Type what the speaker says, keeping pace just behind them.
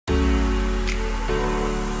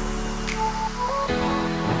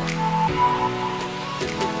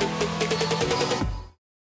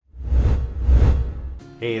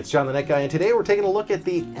Hey, it's John the Net Guy, and today we're taking a look at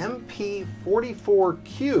the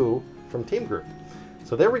MP44Q from Teamgroup.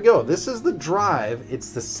 So there we go. This is the drive.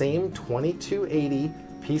 It's the same 2280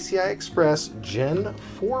 PCI Express Gen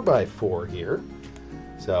 4x4 here.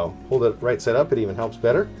 So hold it right side up, it even helps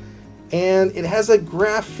better. And it has a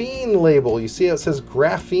graphene label. You see how it says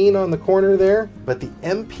graphene on the corner there? But the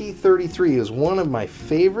MP33 is one of my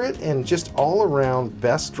favorite and just all around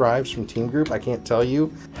best drives from Teamgroup. I can't tell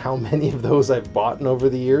you how many of those I've bought over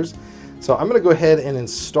the years. So I'm gonna go ahead and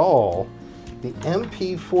install the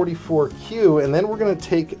MP44Q, and then we're gonna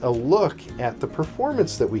take a look at the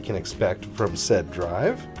performance that we can expect from said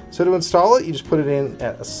drive. So to install it, you just put it in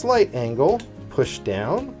at a slight angle, push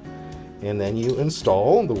down, and then you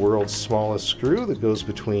install the world's smallest screw that goes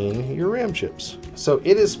between your RAM chips. So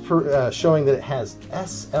it is showing that it has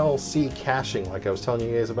SLC caching, like I was telling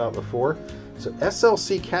you guys about before. So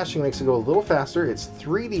SLC caching makes it go a little faster. It's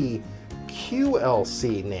 3D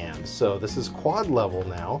QLC NAND, so this is quad level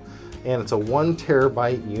now, and it's a 1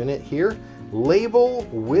 terabyte unit here. Label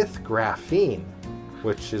with graphene,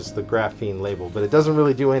 which is the graphene label, but it doesn't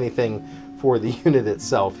really do anything for the unit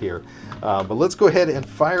itself here. But let's go ahead and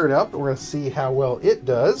fire it up. We're gonna see how well it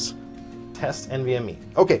does. Test NVMe.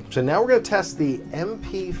 Okay, so now we're gonna test the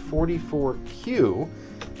MP44Q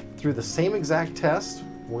through the same exact test.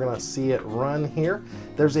 We're gonna see it run here.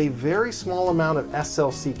 There's a very small amount of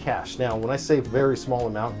SLC cache. Now, when I say very small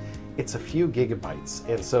amount, it's a few gigabytes.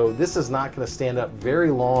 And so this is not gonna stand up very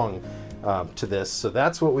long to this. So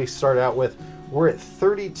that's what we start out with. We're at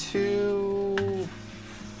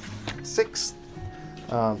 32.6,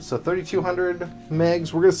 so 3200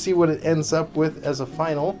 megs. We're gonna see what it ends up with as a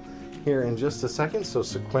final here in just a second. So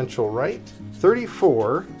sequential write,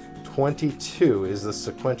 3422 is the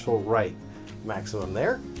sequential write maximum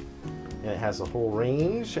there. And it has a whole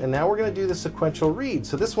range. And now we're gonna do the sequential read.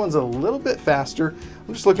 So this one's a little bit faster.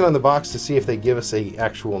 I'm just looking on the box to see if they give us a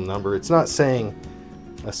actual number. It's not saying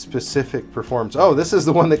a specific performance. Oh, this is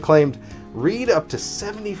the one that claimed read up to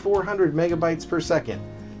 7,400 megabytes per second.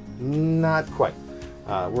 Not quite.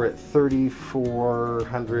 We're at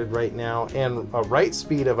 3,400 right now, and a write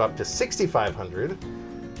speed of up to 6,500.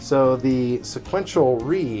 So the sequential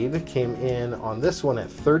read came in on this one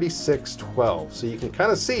at 3612. So you can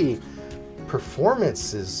kind of see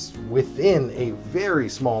performance is within a very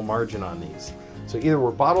small margin on these. So either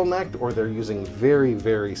we're bottlenecked or they're using very,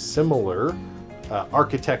 very similar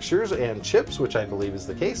architectures and chips, which I believe is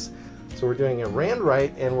the case. So we're doing a rand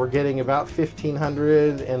write and we're getting about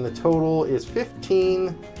 1500, and the total is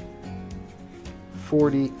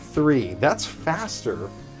 1543. That's faster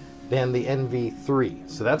than the NV3.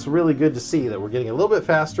 So that's really good to see that we're getting a little bit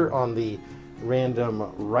faster on the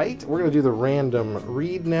random write. We're gonna do the random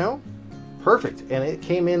read now. Perfect, and it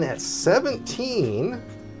came in at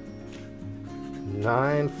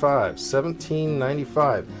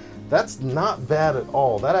 1795. That's not bad at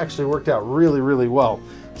all. That actually worked out really, really well.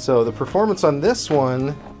 So the performance on this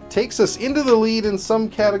one takes us into the lead in some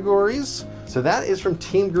categories. So that is from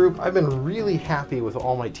Teamgroup. I've been really happy with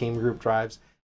all my Teamgroup drives.